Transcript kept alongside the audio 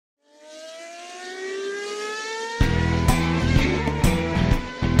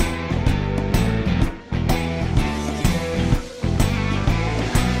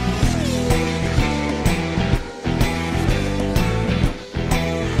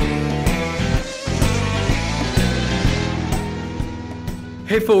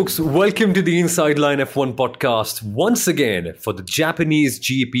Hey folks, welcome to the Inside Line F1 podcast once again for the Japanese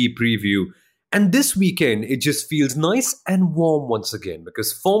GP preview. And this weekend, it just feels nice and warm once again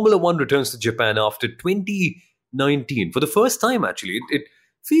because Formula One returns to Japan after 2019. For the first time, actually. It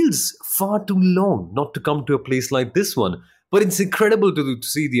feels far too long not to come to a place like this one. But it's incredible to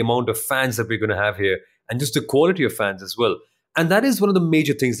see the amount of fans that we're going to have here and just the quality of fans as well. And that is one of the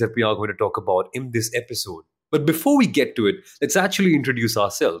major things that we are going to talk about in this episode. But before we get to it, let's actually introduce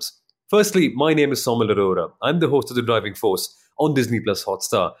ourselves. Firstly, my name is Saumil Arora. I'm the host of The Driving Force on Disney Plus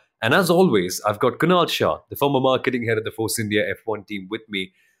Hotstar. And as always, I've got Kunal Shah, the former marketing head of the Force India F1 team with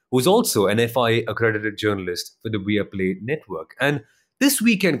me, who's also an FIA accredited journalist for the Viaplay network. And this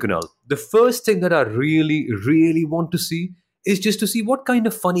weekend, Kunal, the first thing that I really want to see is just to see what kind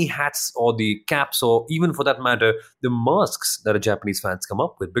of funny hats or the caps or even for that matter, the masks that the Japanese fans come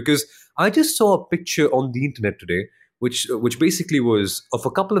up with. Because I just saw a picture on the internet today, which basically was of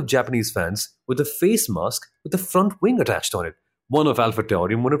a couple of Japanese fans with a face mask with a front wing attached on it. One of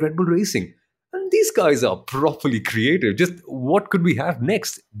AlphaTauri and one of Red Bull Racing. And these guys are properly creative. Just what could we have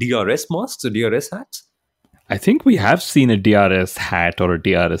next? DRS masks or DRS hats? I think we have seen a DRS hat or a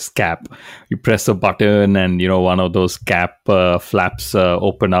DRS cap. You press a button and, one of those cap flaps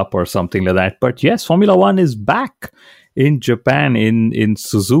open up or something like that. But yes, Formula One is back in Japan, in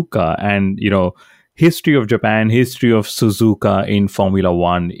Suzuka. And, history of Japan, history of Suzuka in Formula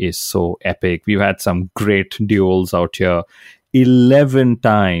One is so epic. We've had some great duels out here. 11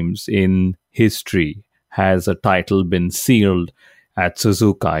 times in history has a title been sealed at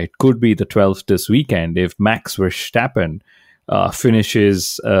Suzuka. It could be the 12th this weekend if Max Verstappen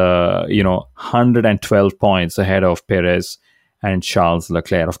finishes, 112 points ahead of Perez and Charles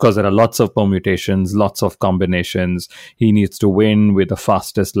Leclerc. Of course, there are lots of permutations, lots of combinations. He needs to win with the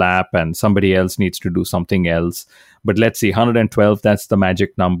fastest lap and somebody else needs to do something else. But let's see, 112, that's the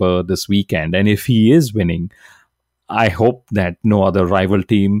magic number this weekend. And if he is winning, I hope that no other rival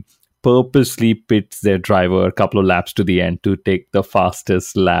team purposely pits their driver a couple of laps to the end to take the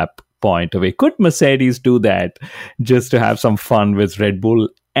fastest lap point away. Could Mercedes do that just to have some fun with Red Bull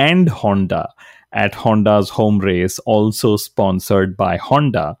and Honda at Honda's home race, also sponsored by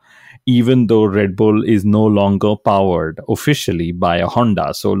Honda, even though Red Bull is no longer powered officially by a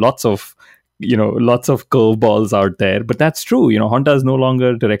Honda? So lots of curveballs out there, but that's true. Honda is no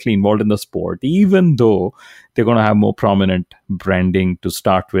longer directly involved in the sport, even though they're going to have more prominent branding to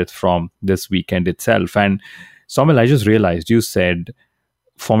start with from this weekend itself. And Saumil, I just realized you said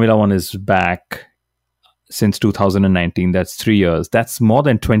Formula One is back since 2019. That's 3 years. That's more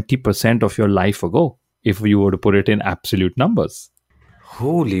than 20% of your life ago, if you were to put it in absolute numbers.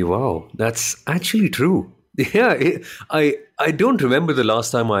 Holy wow, that's actually true. Yeah, I don't remember the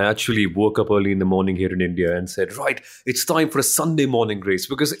last time I actually woke up early in the morning here in India and said, right, it's time for a Sunday morning race,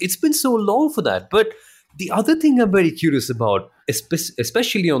 because it's been so long for that. But the other thing I'm very curious about,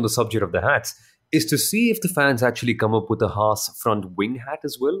 especially on the subject of the hats, is to see if the fans actually come up with a Haas front wing hat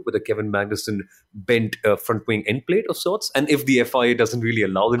as well, with a Kevin Magnussen bent front wing end plate of sorts. And if the FIA doesn't really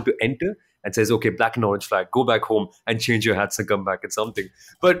allow them to enter and says, okay, black and orange flag, go back home and change your hats and come back at something.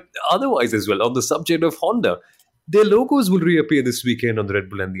 But otherwise as well, on the subject of Honda, their logos will reappear this weekend on the Red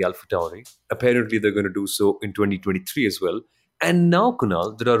Bull and the AlphaTauri. Apparently, they're going to do so in 2023 as well. And now,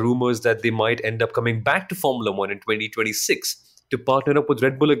 Kunal, there are rumors that they might end up coming back to Formula One in 2026 to partner up with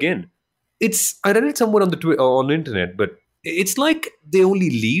Red Bull again. I read it somewhere on the internet, but it's like they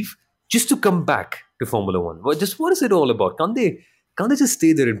only leave just to come back to Formula One. What is it all about? Can't they just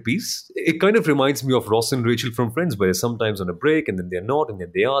stay there in peace? It kind of reminds me of Ross and Rachel from Friends, where they're sometimes on a break and then they're not, and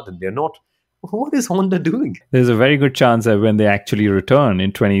then they are, then they're not. What is Honda doing? There's a very good chance that when they actually return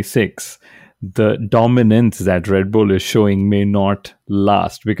in 26, the dominance that Red Bull is showing may not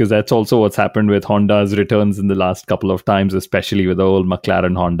last, because that's also what's happened with Honda's returns in the last couple of times, especially with the whole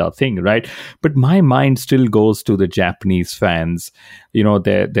McLaren Honda thing, right? But my mind still goes to the Japanese fans.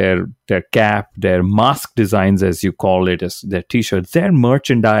 Their cap, their mask designs, as you call it, their t-shirts, their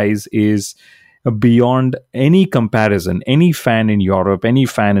merchandise is beyond any comparison. Any fan in Europe, any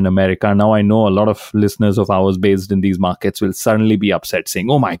fan in America. Now I know a lot of listeners of ours based in these markets will suddenly be upset saying,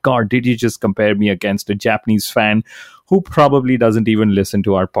 oh my God, did you just compare me against a Japanese fan who probably doesn't even listen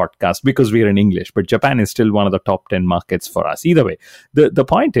to our podcast because we are in English? But Japan is still one of the top 10 markets for us. Either way, the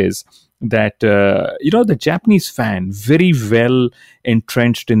point is that, the Japanese fan, very well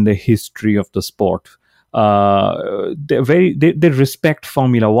entrenched in the history of the sport, they respect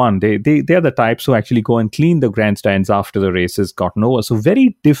Formula One. They are the types who actually go and clean the grandstands after the race has gotten over. So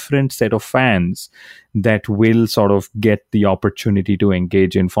very different set of fans that will sort of get the opportunity to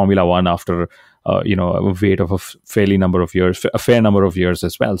engage in Formula One after a wait of a fair number of years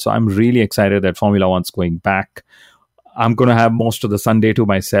as well. So I'm really excited that Formula One's going back. I'm going to have most of the Sunday to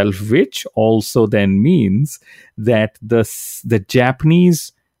myself, which also then means that the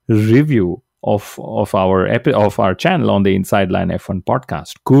Japanese review of our channel on the Inside Line F1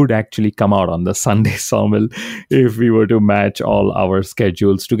 podcast could actually come out on the Sunday, Saumil, if we were to match all our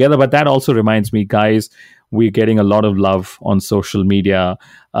schedules together. But that also reminds me, guys, we're getting a lot of love on social media.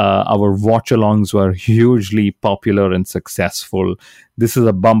 Our watch-alongs were hugely popular and successful. This is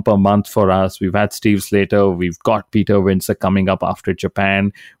a bumper month for us. We've had Steve Slater. We've got Peter Windsor coming up after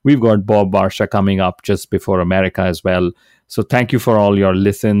Japan. We've got Bob Barsha coming up just before America as well. So thank you for all your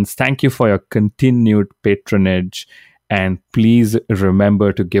listens. Thank you for your continued patronage. And please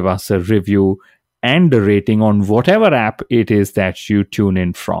remember to give us a review and a rating on whatever app it is that you tune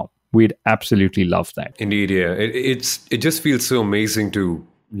in from. We'd absolutely love that. Indeed, yeah. It just feels so amazing to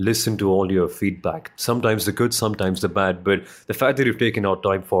listen to all your feedback. Sometimes the good, sometimes the bad. But the fact that you've taken out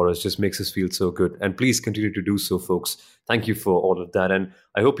time for us just makes us feel so good. And please continue to do so, folks. Thank you for all of that. And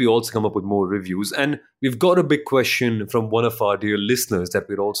I hope you also come up with more reviews. And we've got a big question from one of our dear listeners that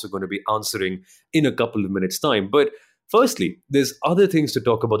we're also going to be answering in a couple of minutes' time. But firstly, there's other things to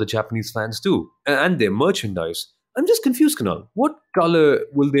talk about the Japanese fans too, and their merchandise. I'm just confused, Kunal. What color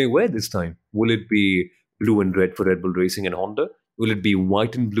will they wear this time? Will it be blue and red for Red Bull Racing and Honda? Will it be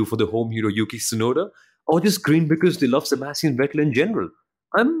white and blue for the home hero Yuki Tsunoda? Or just green because they love Sebastian Vettel in general?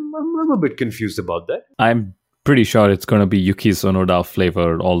 I'm a bit confused about that. I'm pretty sure it's going to be Yuki Tsunoda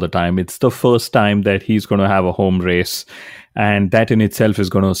flavor all the time. It's the first time that he's going to have a home race. And that in itself is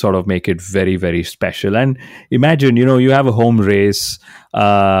going to sort of make it very, very special. And imagine, you have a home race,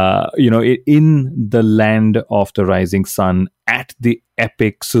 in the land of the rising sun at the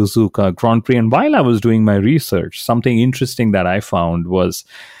epic Suzuka Grand Prix. And while I was doing my research, something interesting that I found was,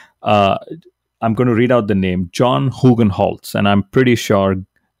 I'm going to read out the name, John Hugenholtz. And I'm pretty sure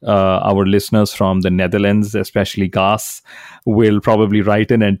our listeners from the Netherlands, especially Gas, will probably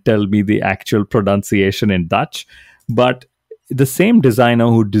write in and tell me the actual pronunciation in Dutch. But the same designer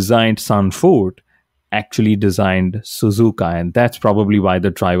who designed Zandvoort actually designed Suzuka, and that's probably why the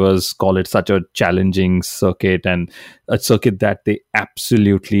drivers call it such a challenging circuit and a circuit that they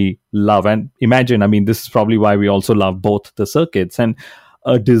absolutely love. And imagine, this is probably why we also love both the circuits. And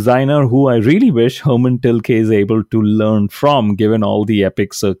a designer who I really wish Herman Tilke is able to learn from, given all the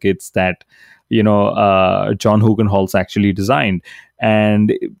epic circuits that John Hugenholtz actually designed.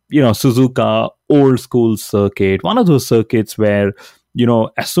 And, Suzuka, old school circuit, one of those circuits where,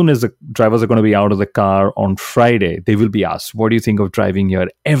 as soon as the drivers are going to be out of the car on Friday, they will be asked, what do you think of driving here?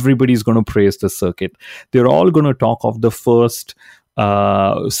 Everybody's going to praise the circuit. They're all going to talk of the first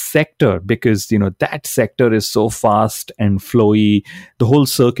sector because, that sector is so fast and flowy. The whole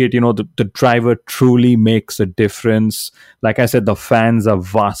circuit, the driver truly makes a difference. Like I said, the fans are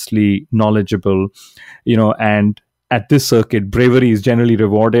vastly knowledgeable, and at this circuit, bravery is generally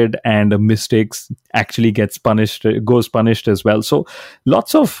rewarded and mistakes actually goes punished as well. So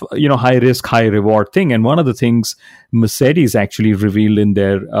lots of, high risk, high reward thing. And one of the things Mercedes actually revealed in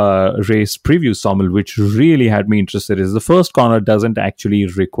their race preview, Saumil, which really had me interested, is the first corner doesn't actually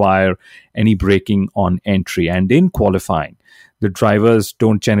require any braking on entry. And in qualifying, the drivers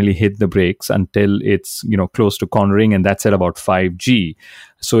don't generally hit the brakes until it's, close to cornering, and that's at about 5G.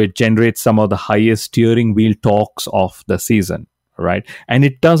 So it generates some of the highest steering wheel torques of the season, right? And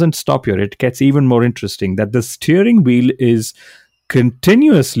it doesn't stop here. It gets even more interesting that the steering wheel is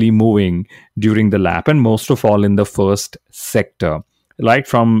continuously moving during the lap, and most of all in the first sector. Like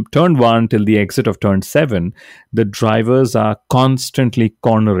from turn 1 till the exit of turn 7, the drivers are constantly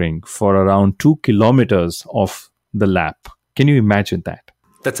cornering for around 2 kilometers of the lap. Can you imagine that?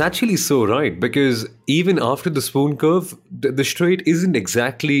 That's actually so right, because even after the spoon curve, the straight isn't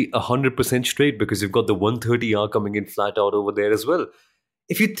exactly 100% straight because you've got the 130R coming in flat out over there as well.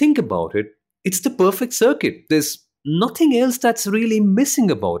 If you think about it, it's the perfect circuit. There's nothing else that's really missing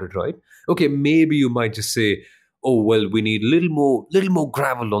about it, right? Okay, maybe you might just say, oh, well, we need a little more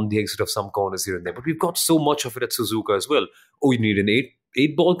gravel on the exit of some corners here and there, but we've got so much of it at Suzuka as well. Oh, you need an eight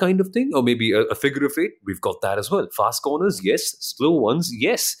ball kind of thing, or maybe a figure of eight. We've got that as well. Fast corners, yes. Slow ones,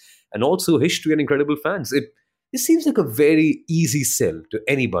 yes. And also history and incredible fans. It seems like a very easy sell to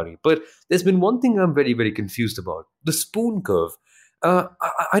anybody. But there's been one thing I'm very, very confused about. The spoon curve.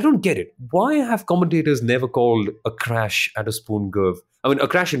 I don't get it. Why have commentators never called a crash at a spoon curve? A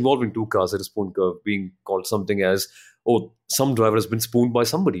crash involving two cars at a spoon curve being called something as, oh, some driver has been spooned by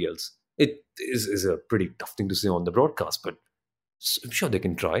somebody else. It is a pretty tough thing to say on the broadcast, but I'm sure they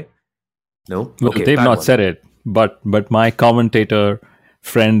can try. No? Well, okay, they've not one. said it, but my commentator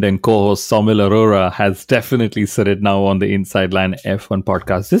friend and co-host Somil Arora has definitely said it now on the Inside Line F1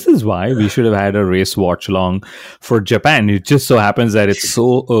 podcast. This is why we should have had a race watch along for Japan. It just so happens that it's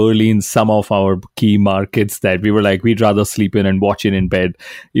so early in some of our key markets that we were like, we'd rather sleep in and watch it in bed,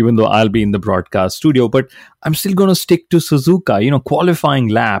 even though I'll be in the broadcast studio. But I'm still going to stick to Suzuka. Qualifying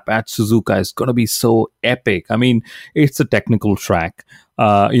lap at Suzuka is going to be so epic. I mean, it's a technical track.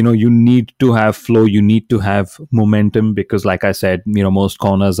 You need to have flow, you need to have momentum because, like I said, most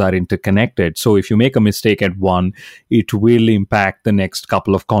corners are interconnected. So if you make a mistake at one, it will impact the next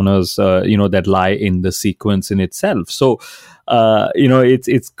couple of corners, that lie in the sequence in itself. So,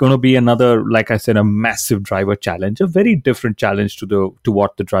 it's going to be another, like I said, a massive driver challenge, a very different challenge to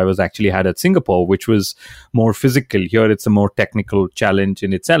what the drivers actually had at Singapore, which was more physical. Here, it's a more technical challenge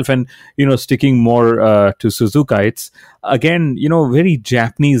in itself. And, sticking more to Suzuka, it's again, very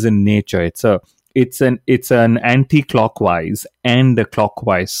Japanese in nature. It's an anti-clockwise and a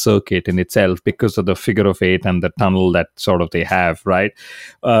clockwise circuit in itself because of the figure of eight and the tunnel that sort of they have, right?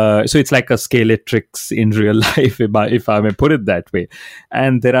 So it's like a Scalatrix in real life, if I may put it that way.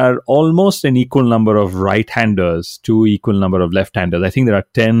 And there are almost an equal number of right-handers to equal number of left-handers. I think there are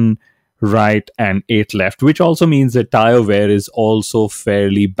 10 right and 8 left, which also means that tire wear is also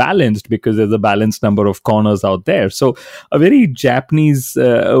fairly balanced because there's a balanced number of corners out there. So a very Japanese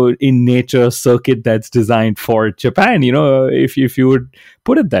in nature circuit that's designed for Japan, if you would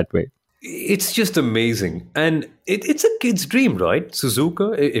put it that way. It's just amazing. And it's a kid's dream, right?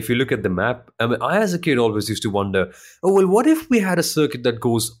 Suzuka, if you look at the map, I mean, I as a kid always used to wonder, what if we had a circuit that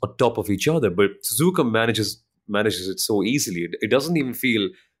goes on top of each other? But Suzuka manages it so easily. It doesn't even feel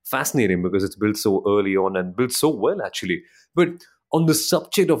fascinating because it's built so early on and built so well, actually. But on the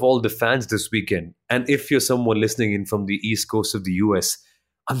subject of all the fans this weekend, and if you're someone listening in from the East Coast of the US,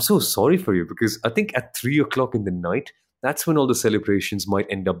 I'm so sorry for you because I think at 3 o'clock in the night, that's when all the celebrations might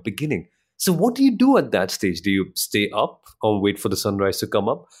end up beginning. So what do you do at that stage? Do you stay up or wait for the sunrise to come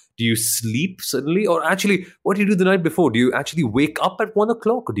up? Do you sleep suddenly? Or actually, what do you do the night before? Do you actually wake up at 1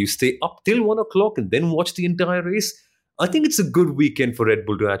 o'clock? Or do you stay up till 1 o'clock and then watch the entire race? I think it's a good weekend for Red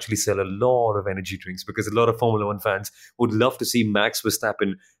Bull to actually sell a lot of energy drinks because a lot of Formula One fans would love to see Max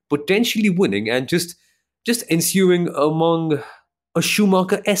Verstappen potentially winning and just ensuing among a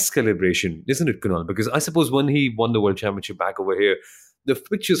Schumacher-esque celebration, isn't it, Kunal? Because I suppose when he won the World Championship back over here, the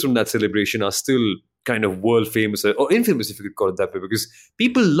pictures from that celebration are still kind of world famous or infamous, if you could call it that way, because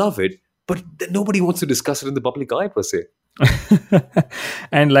people love it, but nobody wants to discuss it in the public eye per se.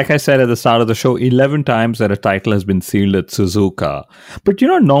 And like I said at the start of the show, 11 times that a title has been sealed at Suzuka. But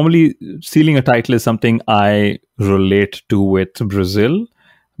normally sealing a title is something I relate to with Brazil,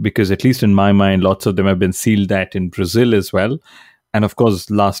 because at least in my mind, lots of them have been sealed at in Brazil as well. And of course,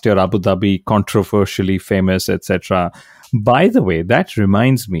 last year, Abu Dhabi, controversially famous, etc. By the way, that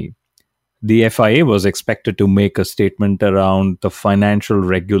reminds me, the FIA was expected to make a statement around the financial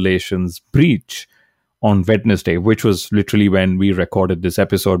regulations breach on Wednesday, which was literally when we recorded this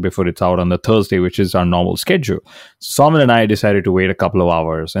episode before it's out on the Thursday, which is our normal schedule. So Samuel and I decided to wait a couple of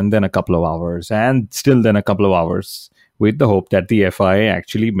hours and then a couple of hours and still then a couple of hours with the hope that the FIA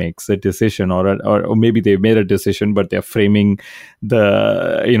actually makes a decision or maybe they made a decision, but they're framing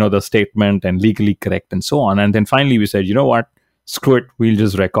the statement and legally correct and so on. And then finally we said, you know what? Screw it, we'll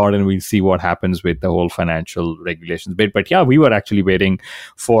just record and we'll see what happens with the whole financial regulations bit. But yeah, we were actually waiting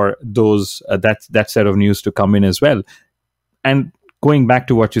for those that set of news to come in as well. And going back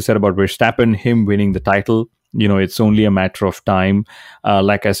to what you said about Verstappen, him winning the title, it's only a matter of time.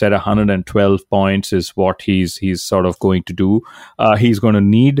 Like I said, 112 points is what he's sort of going to do. He's going to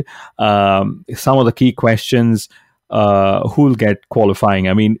need some of the key questions. Who'll get qualifying?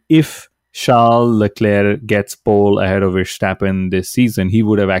 I mean, if Charles Leclerc gets pole ahead of Verstappen this season, he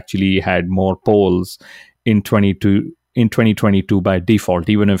would have actually had more poles in 2022 by default,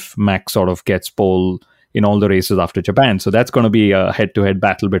 even if Max sort of gets pole in all the races after Japan. So that's going to be a head-to-head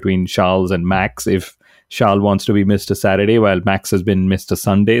battle between Charles and Max if Charles wants to be Mr. Saturday while Max has been Mr.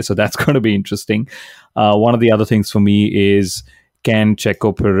 Sunday. So that's going to be interesting. One of the other things for me is, can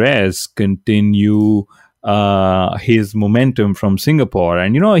Checo Perez continue his momentum from Singapore?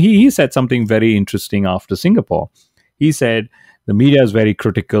 And he said something very interesting after Singapore. He said, the media is very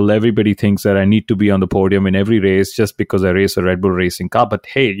critical. Everybody thinks that I need to be on the podium in every race just because I race a Red Bull racing car. But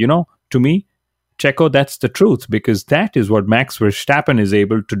hey, to me, Checo, that's the truth, because that is what Max Verstappen is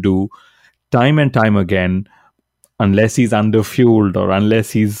able to do time and time again, unless he's underfueled or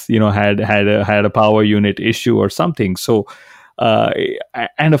unless he's had a power unit issue or something. So Uh,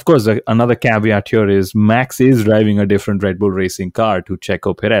 and of course, another caveat here is Max is driving a different Red Bull Racing car to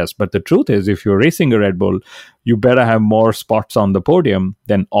Checo Perez. But the truth is, if you're racing a Red Bull, you better have more spots on the podium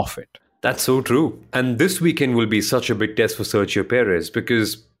than off it. That's so true. And this weekend will be such a big test for Sergio Perez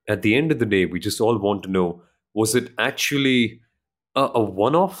because at the end of the day, we just all want to know, was it actually a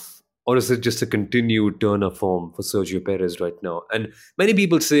one off or is it just a continued turn of form for Sergio Perez right now? And many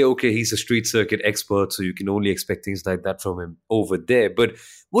people say, okay, he's a street circuit expert, so you can only expect things like that from him over there. But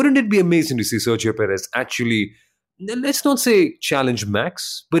wouldn't it be amazing to see Sergio Perez actually, let's not say challenge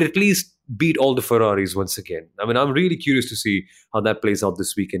Max, but at least beat all the Ferraris once again? I mean, I'm really curious to see how that plays out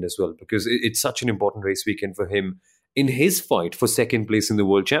this weekend as well, because it's such an important race weekend for him in his fight for second place in the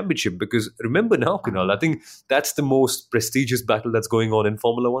World Championship. Because remember now, Kunal, I think that's the most prestigious battle that's going on in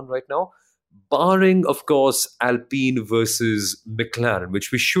Formula One right now, barring, of course, Alpine versus McLaren,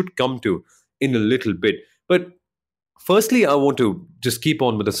 which we should come to in a little bit. But firstly, I want to just keep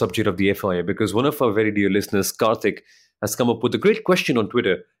on with the subject of the FIA because one of our very dear listeners, Karthik, has come up with a great question on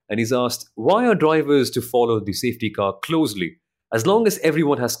Twitter, and he's asked, why are drivers to follow the safety car closely as long as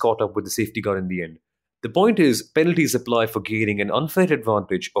everyone has caught up with the safety car in the end? The point is, penalties apply for gaining an unfair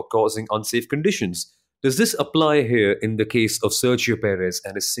advantage or causing unsafe conditions. Does this apply here in the case of Sergio Perez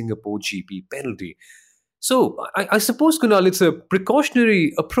and his Singapore GP penalty? So I suppose, Kunal, it's a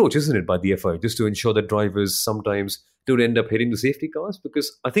precautionary approach, isn't it, by the FIA, just to ensure that drivers sometimes don't end up hitting the safety cars?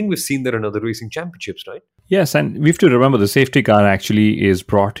 Because I think we've seen that in other racing championships, right? Yes, and we have to remember the safety car actually is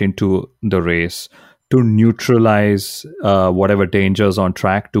brought into the race to neutralize whatever dangers on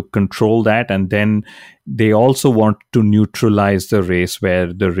track, to control that. And then they also want to neutralize the race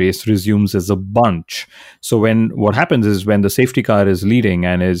where the race resumes as a bunch. So what happens is when the safety car is leading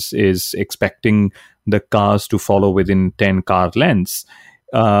and is expecting the cars to follow within 10 car lengths,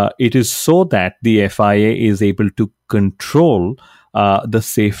 it is so that the FIA is able to control the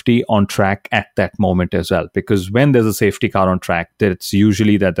safety on track at that moment as well. Because when there's a safety car on track, it's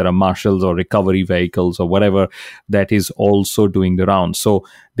usually that there are marshals or recovery vehicles or whatever that is also doing the round. So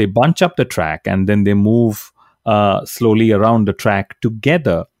they bunch up the track and then they move slowly around the track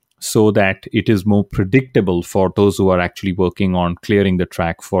together so that it is more predictable for those who are actually working on clearing the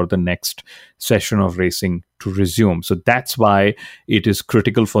track for the next session of racing to resume. So that's why it is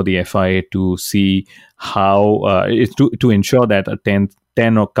critical for the FIA to see how to ensure that a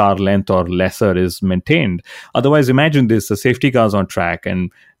 10 or car length or lesser is maintained. Otherwise, imagine this, the safety cars on track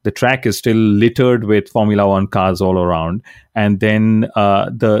and the track is still littered with Formula One cars all around. And then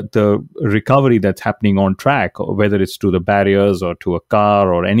the recovery that's happening on track, whether it's to the barriers or to a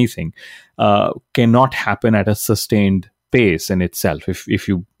car or anything, cannot happen at a sustained pace in itself,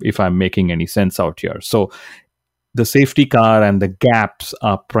 if I'm making any sense out here. So the safety car and the gaps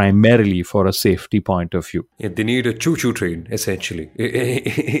are primarily for a safety point of view. Yeah, they need a choo-choo train, essentially.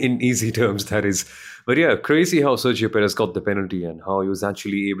 In easy terms, that is. But yeah, crazy how Sergio Perez got the penalty and how he was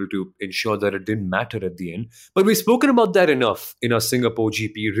actually able to ensure that it didn't matter at the end. But we've spoken about that enough in our Singapore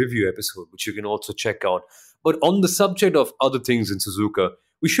GP review episode, which you can also check out. But on the subject of other things in Suzuka,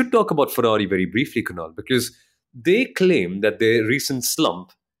 we should talk about Ferrari very briefly, Kunal, because they claim that their recent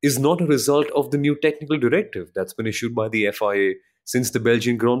slump is not a result of the new technical directive that's been issued by the FIA since the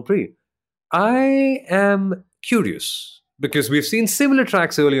Belgian Grand Prix. I am curious because we've seen similar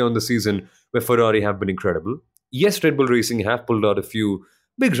tracks earlier on the season where Ferrari have been incredible. Yes, Red Bull Racing have pulled out a few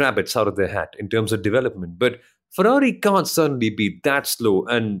big rabbits out of their hat in terms of development, but Ferrari can't suddenly be that slow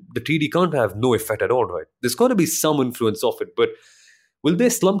and the TD can't have no effect at all, right? There's got to be some influence of it, but will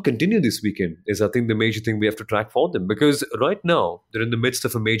their slump continue this weekend is, I think, the major thing we have to track for them. Because right now, they're in the midst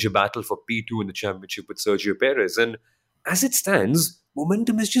of a major battle for P2 in the championship with Sergio Perez. And as it stands,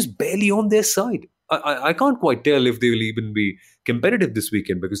 momentum is just barely on their side. I can't quite tell if they will even be competitive this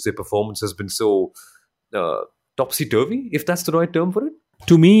weekend because their performance has been so topsy-turvy, if that's the right term for it.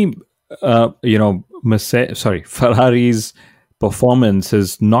 To me, Ferrari's performance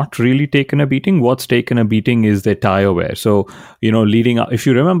has not really taken a beating. What's taken a beating is their tire wear. So, leading up, if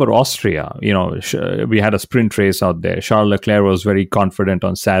you remember Austria, we had a sprint race out there. Charles Leclerc was very confident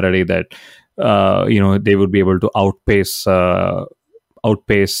on Saturday that, they would be able to outpace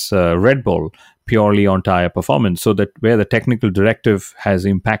Red Bull purely on tire performance. So that where the technical directive has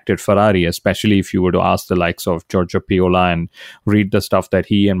impacted Ferrari, especially if you were to ask the likes of Giorgio Piola and read the stuff that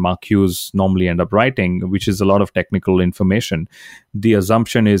he and Mark Hughes normally end up writing, which is a lot of technical information, the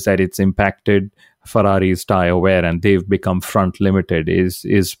assumption is that it's impacted Ferrari's tire wear and they've become front limited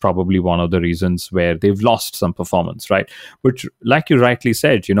is probably one of the reasons where they've lost some performance, right? Which, like you rightly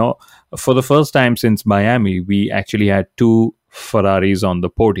said, for the first time since Miami, we actually had two Ferraris on the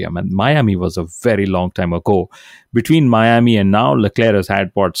podium. And Miami was a very long time ago. Between Miami and now, Leclerc has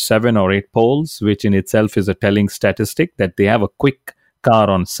had, 7 or 8 poles, which in itself is a telling statistic that they have a quick car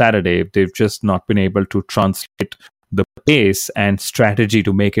on Saturday. They've just not been able to translate the pace and strategy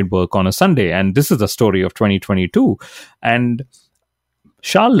to make it work on a Sunday. And this is the story of 2022. And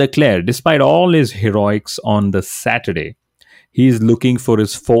Charles Leclerc, despite all his heroics on the Saturday, he's looking for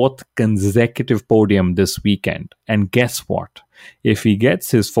his 4th consecutive podium this weekend. And guess what? If he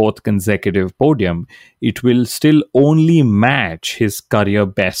gets his 4th consecutive podium, it will still only match his career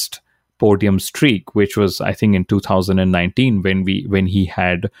best podium streak, which was, I think, in 2019 when he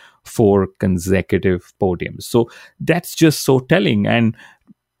had 4 consecutive podiums. So that's just so telling. And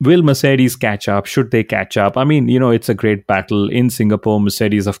will Mercedes catch up? Should they catch up? I mean, it's a great battle. In Singapore,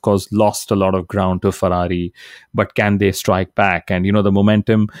 Mercedes, of course, lost a lot of ground to Ferrari, but can they strike back? And, the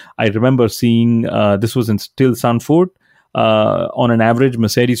momentum, I remember seeing, this was in still Sanford, on an average,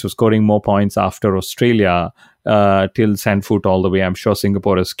 Mercedes was scoring more points after Australia till Sanford all the way. I'm sure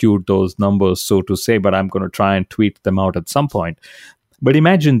Singapore has skewed those numbers, so to say, but I'm going to try and tweet them out at some point. But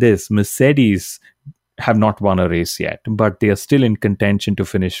imagine this, Mercedes have not won a race yet, but they are still in contention to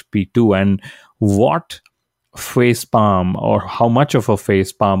finish P2. And what facepalm, or how much of a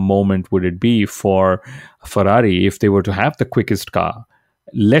facepalm moment would it be for Ferrari if they were to have the quickest car,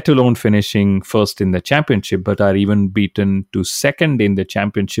 let alone finishing first in the championship, but are even beaten to second in the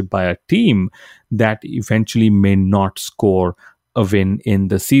championship by a team that eventually may not score a win in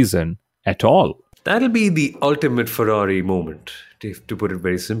the season at all. That'll be the ultimate Ferrari moment, to put it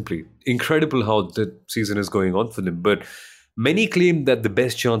very simply. Incredible how the season is going on for them, but many claim that the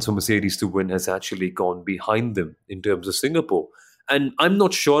best chance for Mercedes to win has actually gone behind them in terms of Singapore. And I'm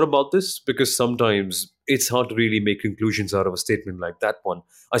not sure about this because sometimes it's hard to really make conclusions out of a statement like that one.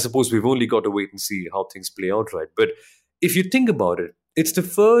 I suppose we've only got to wait and see how things play out, right? But if you think about it, it's the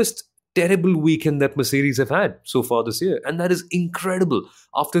first terrible weekend that Mercedes have had so far this year. And that is incredible.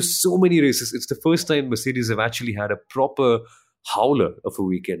 After so many races, it's the first time Mercedes have actually had a proper howler of a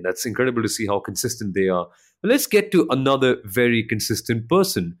weekend. That's incredible to see how consistent they are. But let's get to another very consistent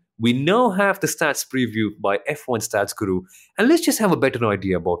person. We now have the stats preview by F1 Stats Guru, and let's just have a better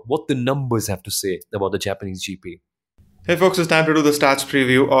idea about what the numbers have to say about the Japanese GP. Hey folks, it's time to do the stats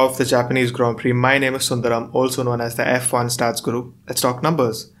preview of the Japanese Grand Prix. My name is Sundaram, also known as the F1 Stats Guru. Let's talk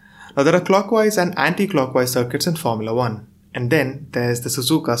numbers. Now there are clockwise and anti-clockwise circuits in Formula 1. And then there's the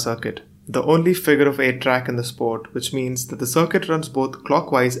Suzuka circuit, the only figure of 8 track in the sport, which means that the circuit runs both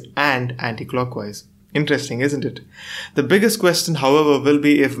clockwise and anti-clockwise. Interesting, isn't it? The biggest question, however, will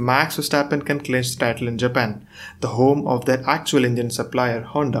be if Max Verstappen can clinch the title in Japan, the home of their actual engine supplier,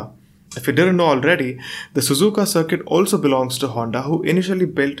 Honda. If you didn't know already, the Suzuka circuit also belongs to Honda, who initially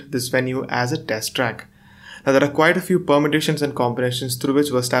built this venue as a test track. Now, there are quite a few permutations and combinations through which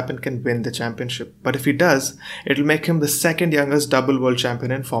Verstappen can win the championship. But if he does, it'll make him the second youngest double world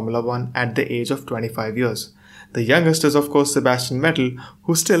champion in Formula 1 at the age of 25 years. The youngest is, of course, Sebastian Vettel,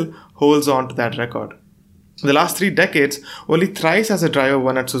 who still holds on to that record. In the last 3 decades, only thrice has a driver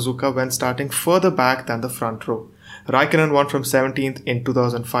won at Suzuka when starting further back than the front row. Raikkonen won from 17th in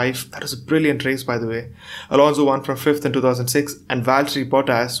 2005. That was a brilliant race, by the way. Alonso won from 5th in 2006, and Valtteri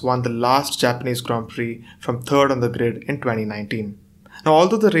Bottas won the last Japanese Grand Prix from 3rd on the grid in 2019. Now,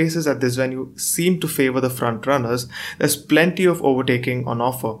 although the races at this venue seem to favor the front runners, there's plenty of overtaking on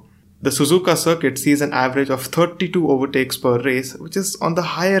offer. The Suzuka circuit sees an average of 32 overtakes per race, which is on the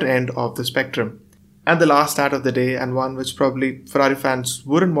higher end of the spectrum. And the last stat of the day, and one which probably Ferrari fans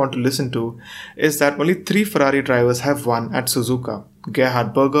wouldn't want to listen to, is that only 3 Ferrari drivers have won at Suzuka: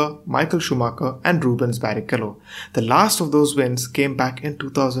 Gerhard Berger, Michael Schumacher, and Rubens Barrichello. The last of those wins came back in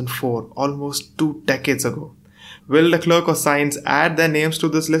 2004, almost 2 decades ago. Will Leclerc or Sainz add their names to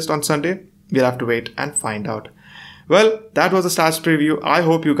this list on Sunday? We'll have to wait and find out. Well, that was the stats preview. I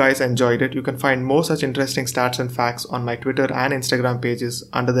hope you guys enjoyed it. You can find more such interesting stats and facts on my Twitter and Instagram pages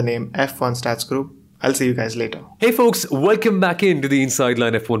under the name F1 Stats Group. I'll see you guys later. Hey folks, welcome back into the Inside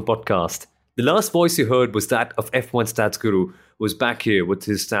Line F1 podcast. The last voice you heard was that of F1 Stats Guru, who was back here with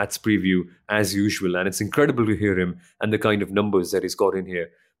his stats preview as usual, and it's incredible to hear him and the kind of numbers that he's got in here.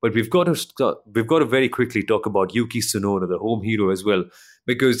 But we've got to very quickly talk about Yuki Tsunoda, the home hero as well,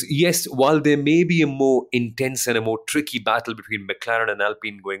 because yes, while there may be a more intense and a more tricky battle between McLaren and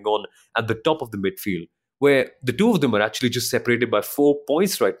Alpine going on at the top of the midfield, where the two of them are actually just separated by 4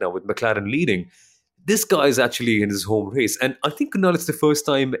 points right now with McLaren leading, this guy is actually in his home race. And I think now it's the first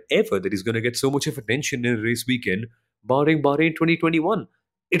time ever that he's going to get so much of attention in a race weekend, barring Bahrain 2021.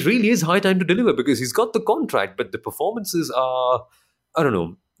 It really is high time to deliver because he's got the contract, but the performances are, I don't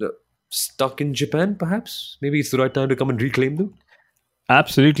know, stuck in Japan, perhaps? Maybe it's the right time to come and reclaim them?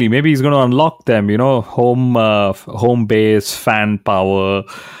 Absolutely. Maybe he's going to unlock them, home base, fan power,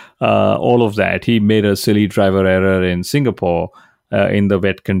 all of that. He made a silly driver error in Singapore in the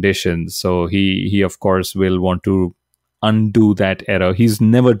wet conditions. So he of course, will want to undo that error. He's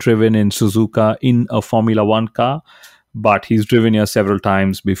never driven in Suzuka in a Formula One car, but he's driven here several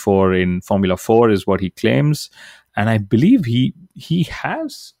times before in Formula 4, is what he claims. And I believe he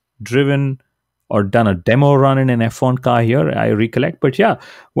has driven or done a demo run in an F1 car here, I recollect. But yeah,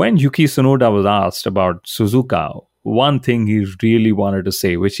 when Yuki Tsunoda was asked about Suzuka, one thing he really wanted to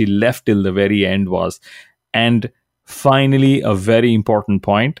say, which he left till the very end, was, and finally, a very important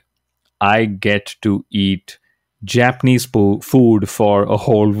point, I get to eat Japanese food for a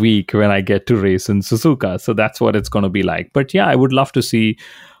whole week when I get to race in Suzuka. So that's what it's going to be like. But yeah, I would love to see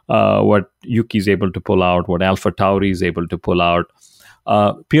what Yuki's able to pull out, what AlphaTauri is able to pull out.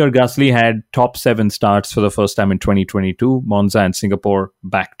 Pierre Gasly had top 7 starts for the first time in 2022, Monza and Singapore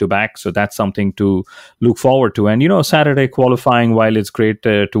back to back. So that's something to look forward to. And, Saturday qualifying, while it's great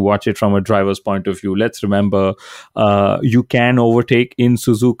to watch it from a driver's point of view, let's remember you can overtake in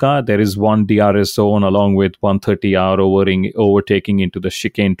Suzuka. There is one DRS zone along with 130R overtaking into the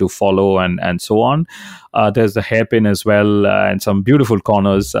chicane to follow and so on. There's the hairpin as well and some beautiful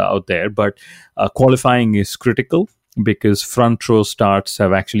corners out there. But qualifying is critical, because front row starts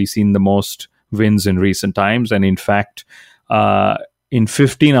have actually seen the most wins in recent times. And in fact, in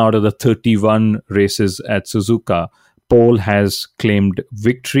 15 out of the 31 races at Suzuka, Pole has claimed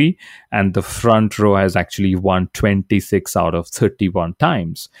victory, and the front row has actually won 26 out of 31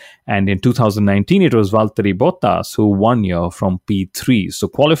 times. And in 2019, it was Valtteri Bottas who won here from P3. So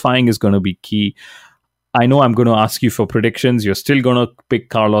qualifying is going to be key. I know I'm going to ask you for predictions. You're still going to pick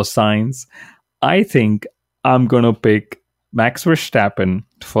Carlos Sainz. I think I'm going to pick Max Verstappen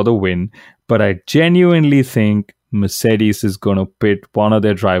for the win, but I genuinely think Mercedes is going to pit one of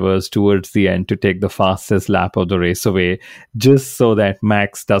their drivers towards the end to take the fastest lap of the race away, just so that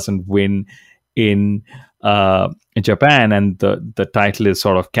Max doesn't win in Japan, and the title is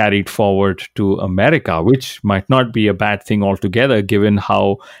sort of carried forward to America, which might not be a bad thing altogether, given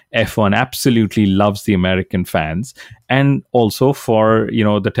how F1 absolutely loves the American fans, and also for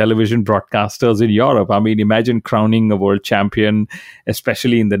the television broadcasters in Europe. I mean, imagine crowning a world champion,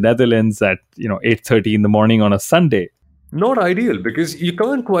 especially in the Netherlands, at 8:30 in the morning on a Sunday. Not ideal, because you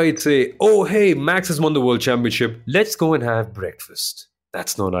can't quite say, oh, hey, Max has won the world championship, let's go and have breakfast.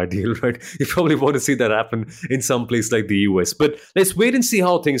 That's not ideal, right? You probably want to see that happen in some place like the US. But let's wait and see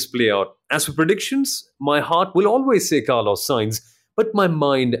how things play out. As for predictions, my heart will always say Carlos Sainz, but my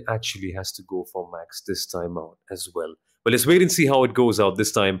mind actually has to go for Max this time out as well. But let's wait and see how it goes out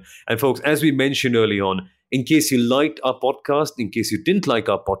this time. And folks, as we mentioned early on, in case you liked our podcast, in case you didn't like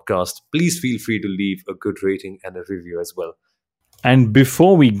our podcast, please feel free to leave a good rating and a review as well. And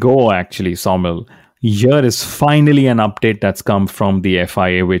before we go, actually, Saumil, here is finally an update that's come from the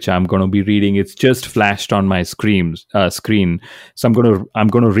FIA, which I'm going to be reading. It's just flashed on my screen, so I'm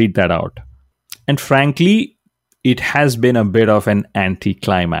going to read that out. And frankly, it has been a bit of an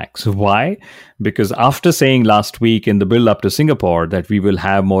anticlimax. Why? Because after saying last week in the build-up to Singapore that we will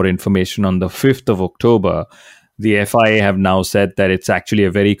have more information on the 5th of October, the FIA have now said that it's actually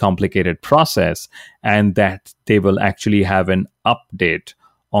a very complicated process and that they will actually have an update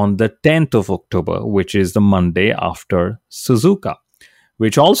on the 10th of October, which is the Monday after Suzuka,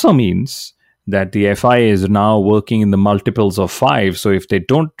 which also means that the FIA is now working in the multiples of 5. So if they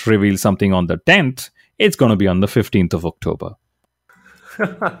don't reveal something on the 10th, it's going to be on the 15th of October.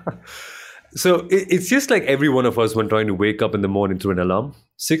 So it's just like every one of us when trying to wake up in the morning through an alarm.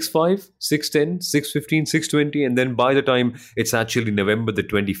 6:05, 6:10, 6:15, 6:20, and then by the time it's actually November the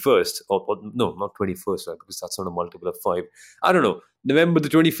 21st, or no, not 21st, right? Because that's not a multiple of 5. I don't know. November the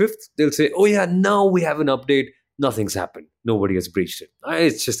 25th, they'll say, oh yeah, now we have an update. Nothing's happened. Nobody has breached it.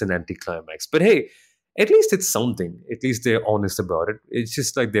 It's just an anticlimax. But hey, at least it's something. At least they're honest about it. It's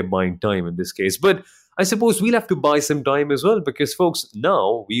just like they're buying time in this case. But I suppose we'll have to buy some time as well, because folks,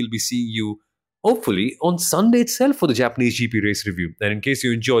 now we'll be seeing you hopefully on Sunday itself for the Japanese GP race review. And in case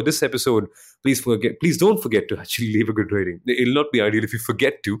you enjoyed this episode, please don't forget to actually leave a good rating. It'll not be ideal if you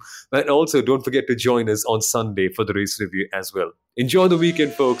forget to, but also don't forget to join us on Sunday for the race review as well. Enjoy the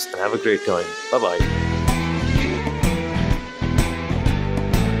weekend, folks, and have a great time. Bye-bye.